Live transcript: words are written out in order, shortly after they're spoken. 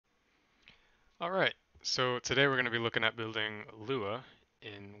Alright, so today we're going to be looking at building Lua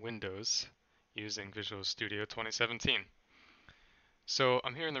in Windows using Visual Studio 2017. So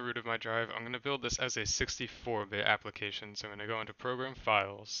I'm here in the root of my drive. I'm going to build this as a 64-bit application. So I'm going to go into Program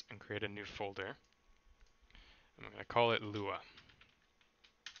Files and create a new folder. I'm going to call it Lua.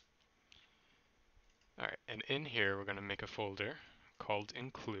 Alright, and in here we're going to make a folder called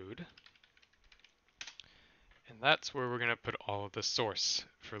Include. And that's where we're going to put all of the source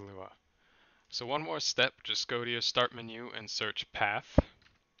for Lua. So one more step, just go to your Start menu and search Path.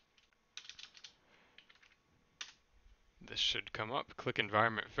 This should come up. Click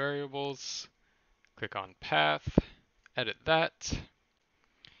Environment Variables, click on Path, edit that,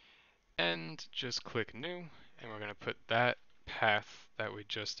 and just click New, and we're going to put that path that we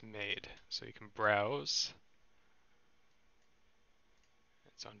just made. So you can browse.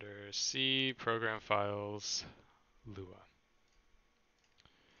 It's under C, Program Files, Lua.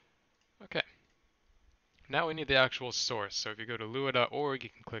 Okay. Now we need the actual source. So if you go to lua.org, you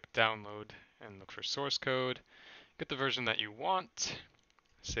can click Download and look for source code. Get the version that you want,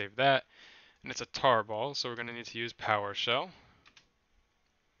 save that, and it's a tarball, so we're going to need to use PowerShell.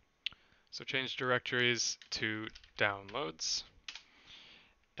 So change directories to downloads,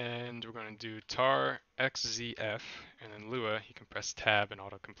 and we're going to do tar xzf, and then Lua, you can press tab and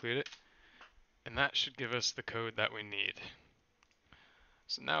autocomplete it, and that should give us the code that we need.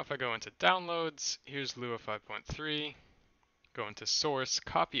 So now if I go into downloads, here's Lua 5.3, go into source,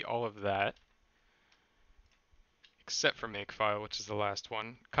 copy all of that, except for makefile, which is the last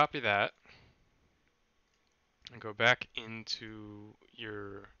one, copy that, and go back into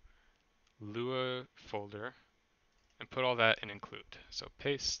your Lua folder and put all that in include. So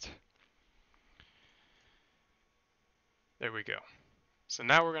paste. There we go. So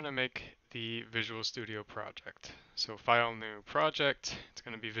now we're going to make the Visual Studio project. So file new project. It's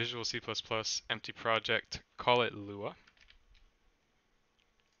going to be Visual C++ empty project. Call it Lua.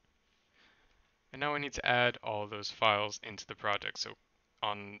 And now we need to add all of those files into the project. So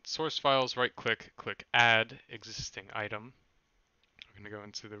on source files, right click, click add existing item. We're going to go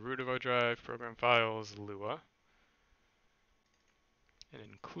into the root of our drive, program files, Lua, and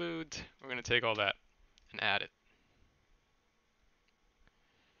include. We're going to take all that and add it.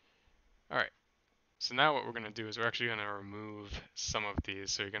 All right. So now what we're going to do is we're actually going to remove some of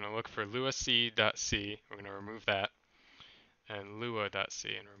these. So you're going to look for luac.c. We're going to remove that. And lua.c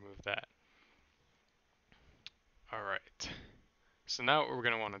and remove that. All right. So now what we're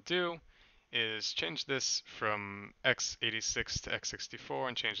going to want to do is change this from x86 to x64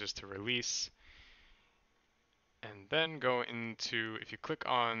 and change this to release. And then go into, if you click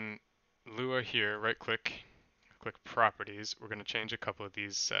on Lua here, right click, click Properties, we're going to change a couple of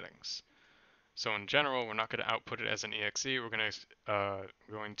these settings. So in general, we're not going to output it as an exe, we're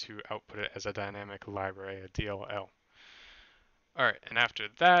going to output it as a dynamic library, a DLL. All right, and after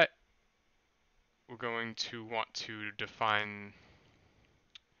that, we're going to want to define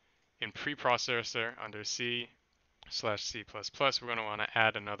in preprocessor under C/C++, we're going to want to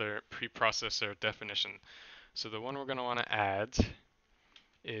add another preprocessor definition. So the one we're going to want to add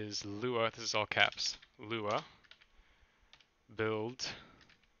is Lua, this is all caps, Lua build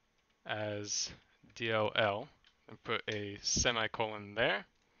as DLL, and put a semicolon there.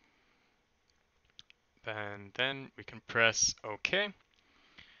 Then we can press OK.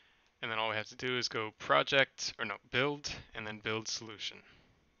 And then all we have to do is go build, and then build solution.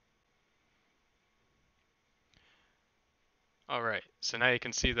 All right, so now you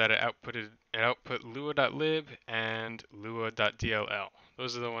can see that it output lua.lib and lua.dll.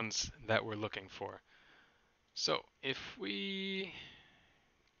 Those are the ones that we're looking for. So if we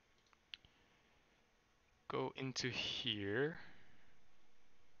go into here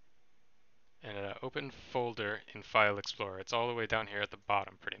and open folder in File Explorer, it's all the way down here at the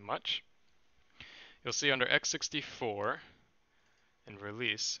bottom pretty much. You'll see under x64 and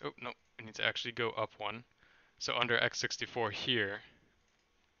release, oh no, we need to actually go up one. So under x64 here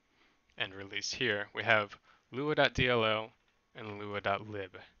and release here, we have lua.dll and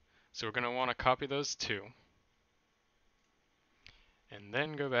lua.lib. So we're going to want to copy those two and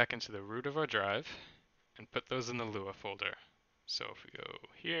then go back into the root of our drive and put those in the Lua folder. So if we go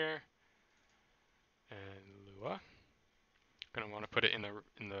here and Lua, going to want to put it in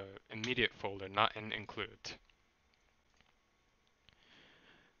the immediate folder, not in include.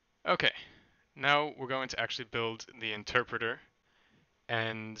 Okay, now we're going to actually build the interpreter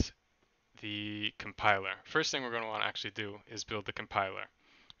and the compiler. First thing we're going to want to actually do is build the compiler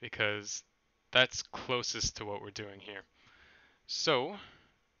because that's closest to what we're doing here. So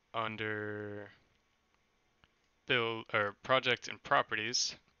under build or project and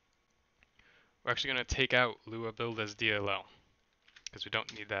properties, we're actually going to take out Lua build as DLL because we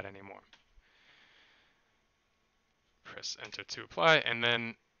don't need that anymore. Press enter to apply, and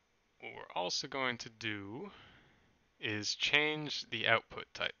then what we're also going to do is change the output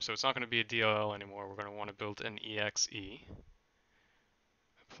type. So it's not going to be a DLL anymore. We're going to want to build an EXE.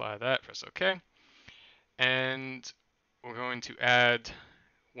 Apply that, press OK. And we're going to add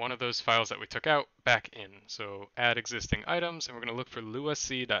one of those files that we took out back in. So add existing items, and we're going to look for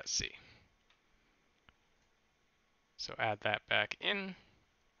luac.c. So add that back in,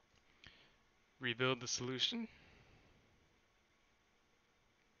 rebuild the solution.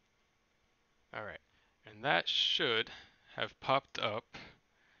 All right, and that should have popped up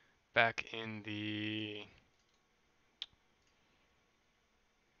back in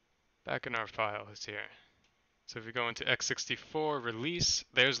our files here. So if we go into x64 release,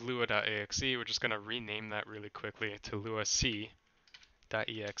 there's lua.exe. We're just going to rename that really quickly to luac.exe.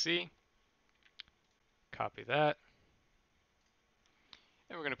 Copy that.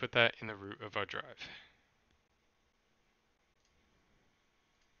 And we're going to put that in the root of our drive.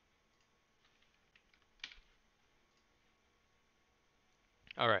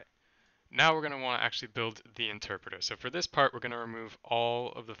 All right. Now we're going to want to actually build the interpreter. So for this part, we're going to remove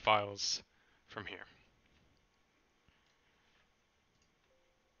all of the files from here.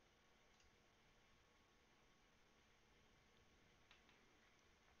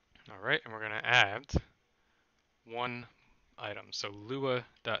 All right, and we're going to add one item, so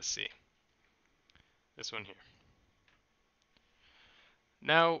lua.c, this one here.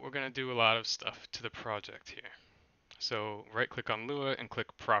 Now we're going to do a lot of stuff to the project here. So right click on Lua and click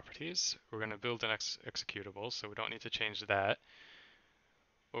Properties. We're going to build an executable, so we don't need to change that.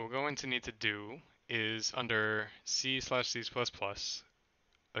 What we're going to need to do is under C/C++,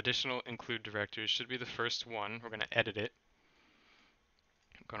 additional include directories should be the first one. We're going to edit it.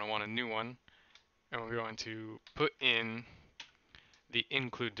 We're going to want a new one, and we're going to put in the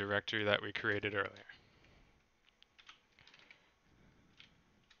include directory that we created earlier.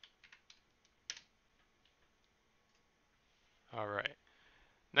 All right.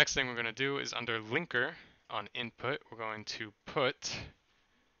 Next thing we're going to do is under linker on input, we're going to put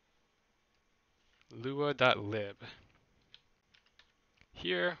lua.lib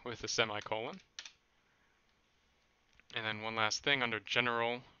here with a semicolon. And then one last thing, under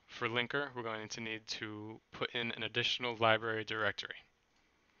general for linker, we're going to need to put in an additional library directory.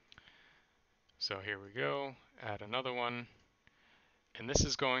 So here we go, add another one. And this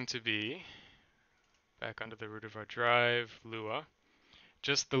is going to be, back under the root of our drive, Lua,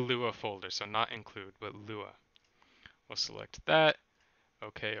 just the Lua folder, so not include, but Lua. We'll select that,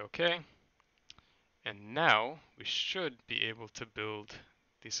 OK, OK. And now we should be able to build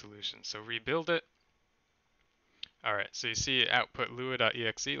the solution. So rebuild it. All right, so you see output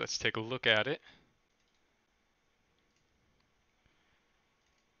lua.exe. Let's take a look at it.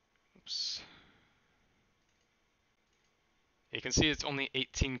 Oops. You can see it's only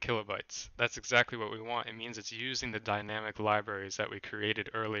 18 kilobytes. That's exactly what we want. It means it's using the dynamic libraries that we created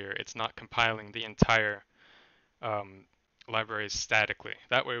earlier. It's not compiling the entire libraries statically.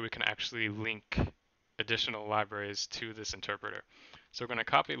 That way we can actually link additional libraries to this interpreter. So we're going to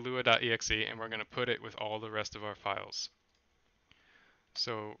copy lua.exe and we're going to put it with all the rest of our files.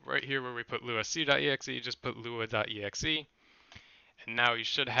 So right here where we put luac.exe, just put lua.exe. And now you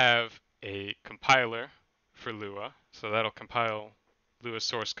should have a compiler for Lua. So that'll compile Lua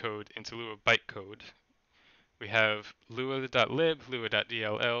source code into Lua bytecode. We have lua.lib,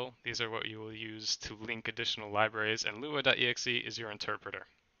 lua.dll. These are what you will use to link additional libraries. And lua.exe is your interpreter.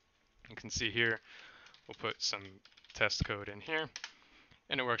 You can see here, we'll put some test code in here.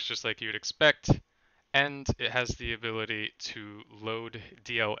 And it works just like you'd expect. And it has the ability to load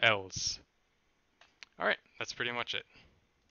DLLs. All right, that's pretty much it.